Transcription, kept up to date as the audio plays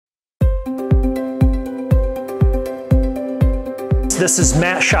This is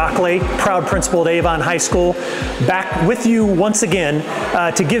Matt Shockley, proud principal at Avon High School, back with you once again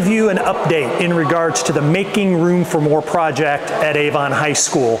to give you an update in regards to the Making Room for More project at Avon High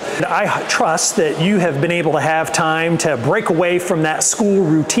School. I trust that you have been able to have time to break away from that school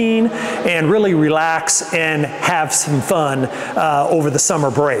routine and really relax and have some fun over the summer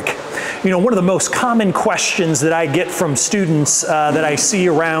break. You know, one of the most common questions that I get from students that I see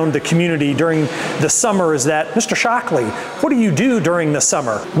around the community during the summer is that, Mr. Shockley, what do you do during the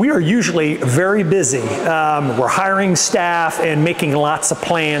summer? We are usually very busy. We're hiring staff and making lots of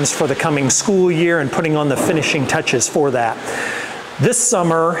plans for the coming school year and putting on the finishing touches for that. This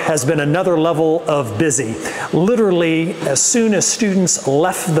summer has been another level of busy. Literally, as soon as students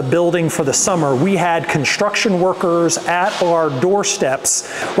left the building for the summer, we had construction workers at our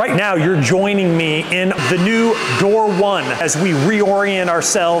doorsteps. Right now, you're joining me in the new Door 1 as we reorient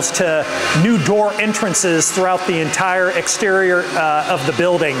ourselves to new door entrances throughout the entire exterior of the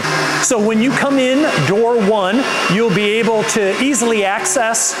building. So when you come in Door 1, you'll be able to easily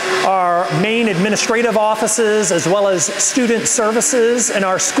access our main administrative offices as well as student services and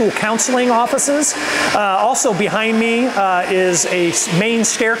our school counseling offices. Also behind me is a main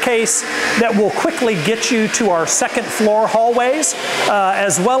staircase that will quickly get you to our second floor hallways,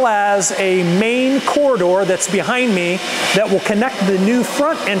 as well as a main corridor that's behind me that will connect the new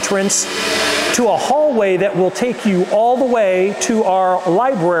front entrance to a hallway that will take you all the way to our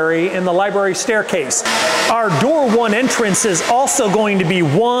library in the library staircase. Our Door 1 entrance is also going to be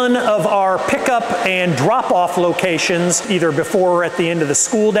one of our pickup and drop-off locations, either before or at the end of the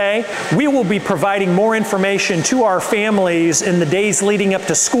school day. We will be providing more information to our families in the days leading up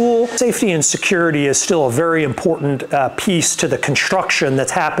to school. Safety and security is still a very important piece to the construction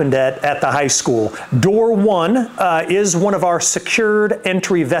that's happened at the high school. Door 1 is one of our secured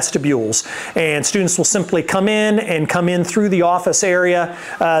entry vestibules, and students will simply come in through the office area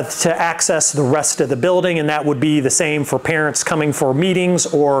to access the rest of the building, and that would be the same for parents coming for meetings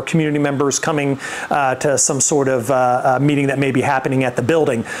or community members coming to some sort of meeting that may be happening at the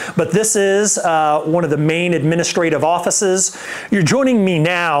building. But this is one of the main administrative offices. You're joining me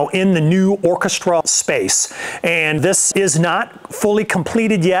now in the new orchestra space, and this is not fully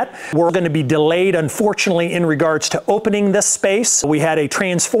completed yet. We're going to be delayed, unfortunately, in regards to opening this space. We had a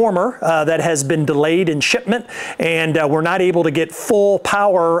transformer that has been delayed in shipment, and we're not able to get full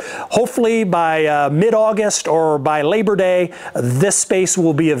power. Hopefully by mid-August or by Labor Day, this space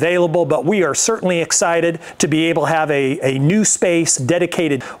will be available, but we are certainly excited to be able to have a new space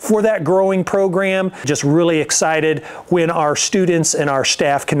dedicated for that growing program. Just really excited when our students and our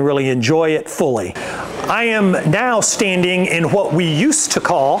staff can really enjoy it fully. I am now standing in what we used to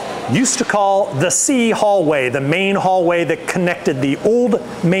call the C hallway, the main hallway that connected the old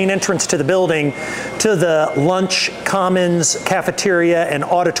main entrance to the building to the lunch, commons, cafeteria, and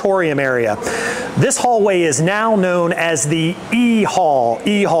auditorium area. This hallway is now known as the E Hall.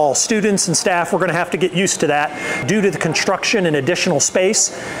 E Hall. Students and staff, we're going to have to get used to that due to the construction and additional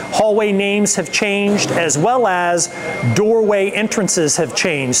space. Hallway names have changed, as well as doorway entrances have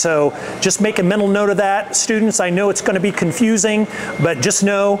changed. So just make a mental note of that. Students, I know it's going to be confusing, but just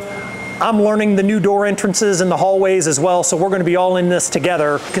know I'm learning the new door entrances and the hallways as well, so we're going to be all in this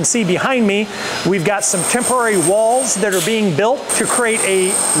together. You can see behind me, we've got some temporary walls that are being built to create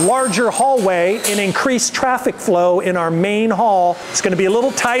a larger hallway and increase traffic flow in our main hall. It's going to be a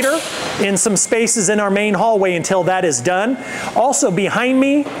little tighter in some spaces in our main hallway until that is done. Also behind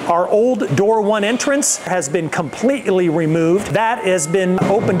me, our old Door 1 entrance has been completely removed. That has been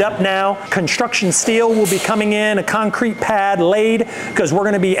opened up now. Construction steel will be coming in, a concrete pad laid, because we're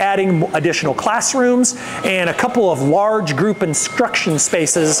going to be adding additional classrooms and a couple of large group instruction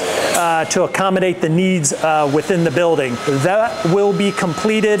spaces to accommodate the needs within the building. That will be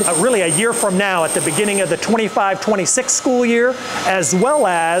completed really a year from now at the beginning of the 25-26 school year, as well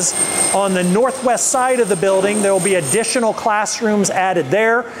as on the northwest side of the building there will be additional classrooms added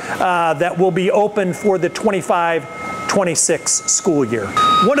there that will be open for the 25-26 school year.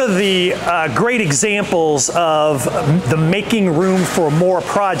 One of the great examples of the Making Room for More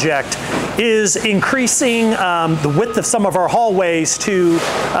project is increasing the width of some of our hallways to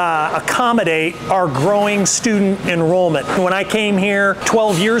accommodate our growing student enrollment. When I came here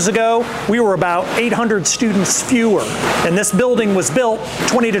 12 years ago, we were about 800 students fewer, and this building was built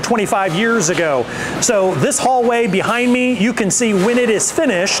 20 to 25 years ago. So this hallway behind me, you can see when it is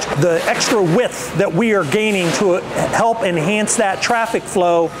finished, the extra width that we are gaining to help enhance that traffic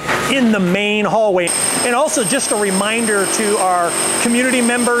flow in the main hallway. And also just a reminder to our community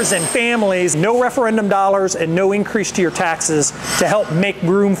members and families families, no referendum dollars and no increase to your taxes to help make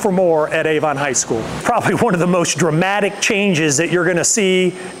room for more at Avon High School. Probably one of the most dramatic changes that you're going to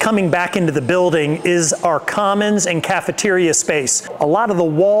see coming back into the building is our commons and cafeteria space. A lot of the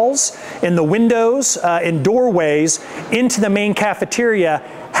walls and the windows and doorways into the main cafeteria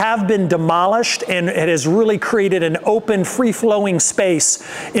have been demolished, and it has really created an open, free-flowing space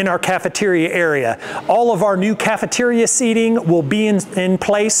in our cafeteria area. All of our new cafeteria seating will be in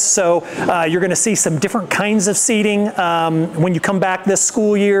place, so you're going to see some different kinds of seating when you come back this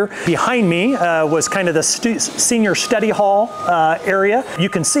school year. Behind me was kind of the senior study hall area. You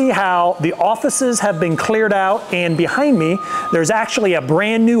can see how the offices have been cleared out, and behind me there's actually a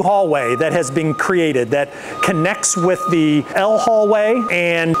brand new hallway that has been created that connects with the L hallway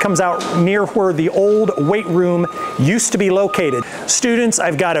and comes out near where the old weight room used to be located. Students,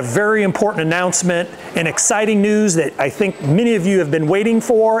 I've got a very important announcement and exciting news that I think many of you have been waiting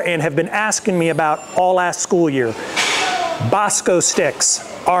for and have been asking me about all last school year. Bosco sticks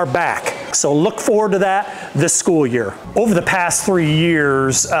are back. So look forward to that this school year. Over the past 3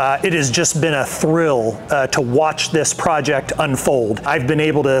 years, it has just been a thrill to watch this project unfold. I've been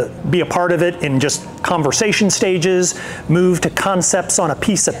able to be a part of it in just conversation stages, move to concepts on a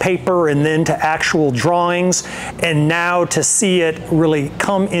piece of paper, and then to actual drawings, and now to see it really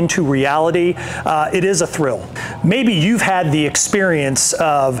come into reality. It is a thrill. Maybe you've had the experience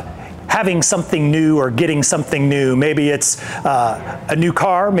of having something new or getting something new. Maybe it's a new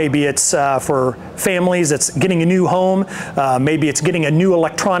car, maybe it's for families, it's getting a new home, maybe it's getting a new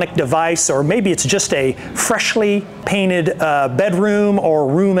electronic device, or maybe it's just a freshly painted bedroom or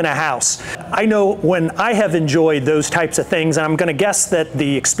room in a house. I know when I have enjoyed those types of things, and I'm going to guess that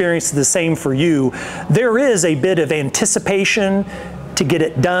the experience is the same for you, there is a bit of anticipation to get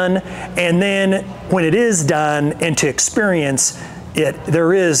it done, and then when it is done and to experience it,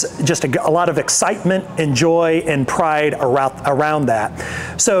 there is just a lot of excitement and joy and pride around that.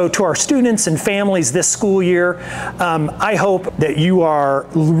 So to our students and families this school year, I hope that you are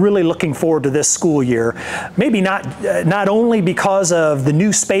really looking forward to this school year. Maybe not only because of the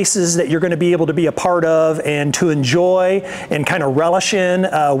new spaces that you're going to be able to be a part of and to enjoy and kind of relish in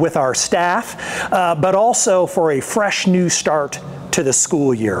with our staff, but also for a fresh new start to the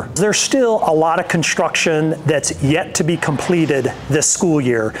school year. There's still a lot of construction that's yet to be completed this school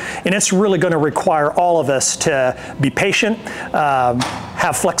year, and it's really going to require all of us to be patient,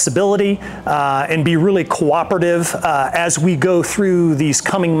 have flexibility, and be really cooperative as we go through these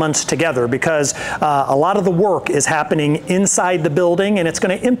coming months together, because a lot of the work is happening inside the building, and it's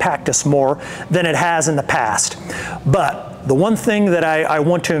going to impact us more than it has in the past. But the one thing that I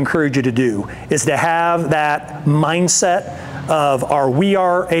want to encourage you to do is to have that mindset of our We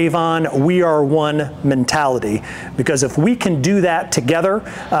Are Avon, We Are One mentality. Because if we can do that together,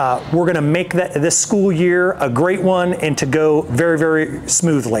 we're going to make this school year a great one and to go very, very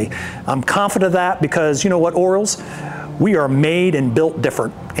smoothly. I'm confident of that because you know what, Orioles? We are made and built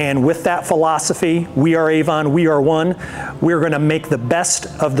different. And with that philosophy, We Are Avon, We Are One, we're going to make the best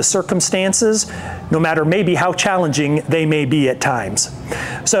of the circumstances, no matter maybe how challenging they may be at times.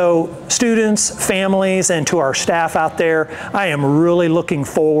 So students, families, and to our staff out there, I am really looking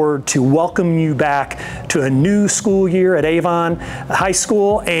forward to welcoming you back to a new school year at Avon High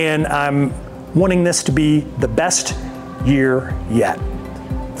School, and I'm wanting this to be the best year yet.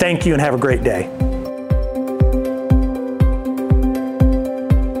 Thank you and have a great day.